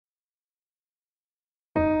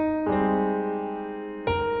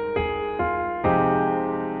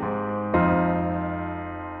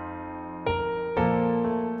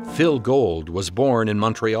Phil Gold was born in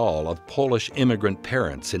Montreal of Polish immigrant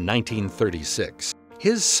parents in 1936.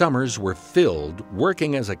 His summers were filled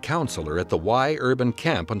working as a counselor at the Y Urban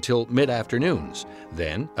Camp until mid-afternoons,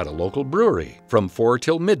 then at a local brewery from 4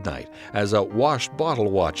 till midnight as a washed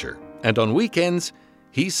bottle watcher, and on weekends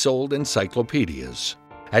he sold encyclopedias.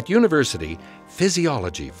 At university,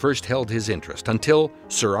 physiology first held his interest until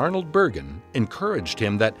Sir Arnold Bergen encouraged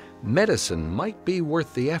him that medicine might be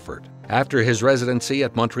worth the effort. After his residency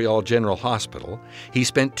at Montreal General Hospital, he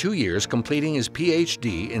spent 2 years completing his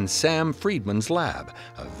PhD in Sam Freedman's lab,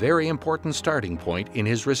 a very important starting point in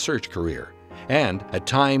his research career, and a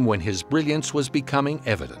time when his brilliance was becoming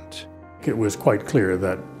evident. It was quite clear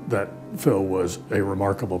that Phil was a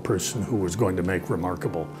remarkable person who was going to make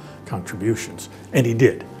remarkable contributions, and he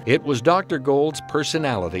did. It was Dr. Gold's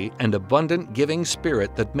personality and abundant giving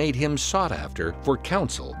spirit that made him sought after for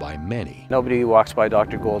counsel by many. Nobody walks by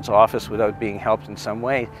Dr. Gold's office without being helped in some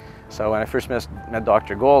way. So when I first met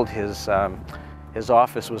Dr. Gold, his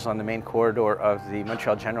office was on the main corridor of the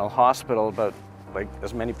Montreal General Hospital. About like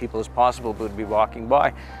as many people as possible would be walking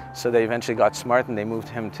by. So they eventually got smart and they moved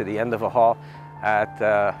him to the end of a hall at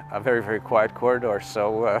a very, very quiet corridor.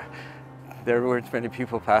 So there weren't many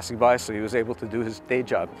people passing by, so he was able to do his day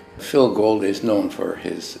job. Phil Gold is known for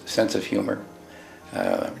his sense of humor,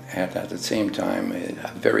 and at the same time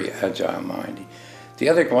a very agile mind. The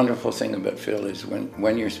other wonderful thing about Phil is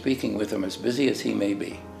when you're speaking with him, as busy as he may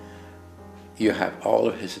be, you have all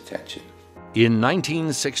of his attention. In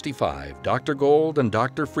 1965, Dr. Gold and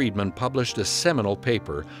Dr. Freedman published a seminal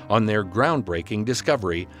paper on their groundbreaking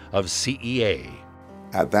discovery of CEA.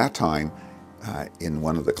 At that time, in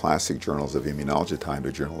one of the classic journals of immunology time,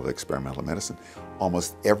 the Journal of Experimental Medicine,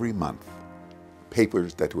 almost every month,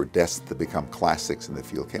 papers that were destined to become classics in the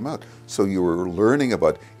field came out. So you were learning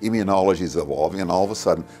about immunology's evolving, and all of a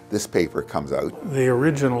sudden, this paper comes out. The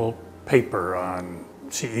original paper on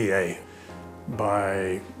CEA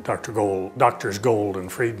by Doctors Gold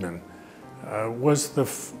and Freedman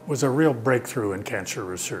was a real breakthrough in cancer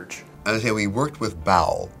research. As I say, we worked with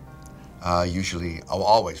bowel,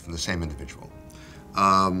 always from the same individual.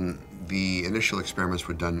 The initial experiments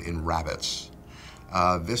were done in rabbits.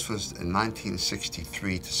 This was in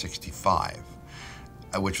 1963 to 65,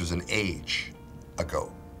 which was an age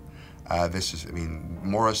ago.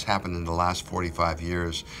 More has happened in the last 45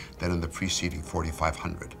 years than in the preceding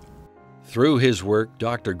 4,500. Through his work,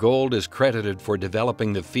 Dr. Gold is credited for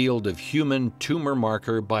developing the field of human tumor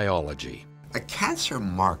marker biology. A cancer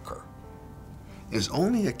marker is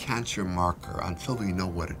only a cancer marker until we know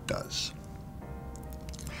what it does.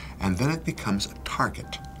 And then it becomes a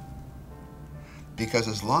target. Because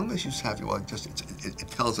as long as you have, it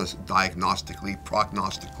tells us diagnostically,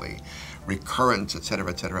 prognostically, recurrence, et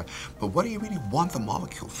cetera, but what do you really want the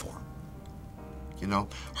molecule for? You know,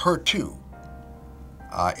 HER2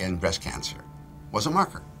 in breast cancer was a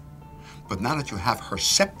marker. But now that you have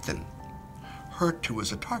Herceptin, HER2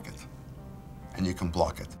 is a target, and you can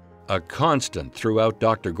block it. A constant throughout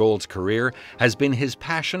Dr. Gold's career has been his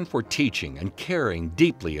passion for teaching and caring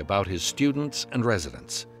deeply about his students and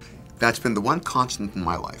residents. That's been the one constant in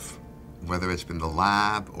my life, whether it's been the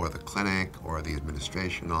lab or the clinic or the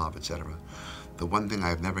administration of, etc. The one thing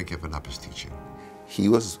I've never given up is teaching.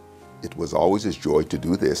 It was always his joy to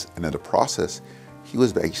do this, and in the process, he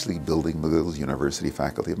was actually building McGill's University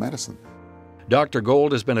Faculty of Medicine. Dr.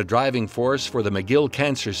 Gold has been a driving force for the McGill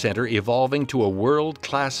Cancer Center evolving to a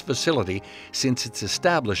world-class facility since its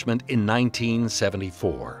establishment in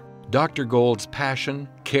 1974. Dr. Gold's passion,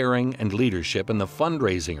 caring, and leadership in the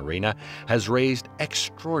fundraising arena has raised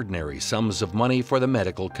extraordinary sums of money for the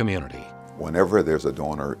medical community. Whenever there's a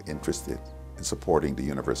donor interested in supporting the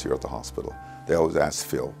university or the hospital, they always ask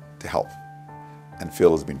Phil to help. And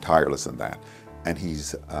Phil has been tireless in that. And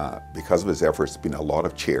he's, because of his efforts, been a lot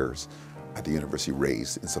of chairs at the university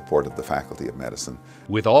raised in support of the Faculty of Medicine.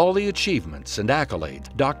 With all the achievements and accolades,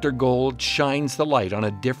 Dr. Gold shines the light on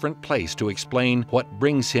a different place to explain what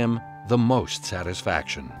brings him the most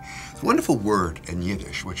satisfaction. It's a wonderful word in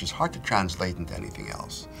Yiddish, which is hard to translate into anything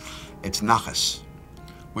else. It's nachas,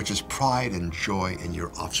 which is pride and joy in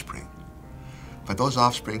your offspring. But those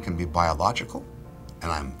offspring can be biological,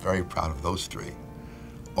 and I'm very proud of those three,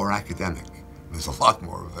 or academic. There's a lot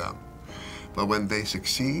more of them. But when they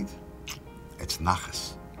succeed, it's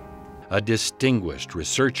nachas. A distinguished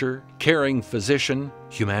researcher, caring physician,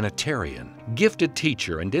 humanitarian, gifted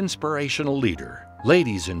teacher, and inspirational leader.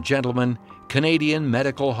 Ladies and gentlemen, Canadian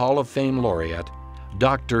Medical Hall of Fame laureate,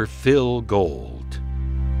 Dr. Phil Gold.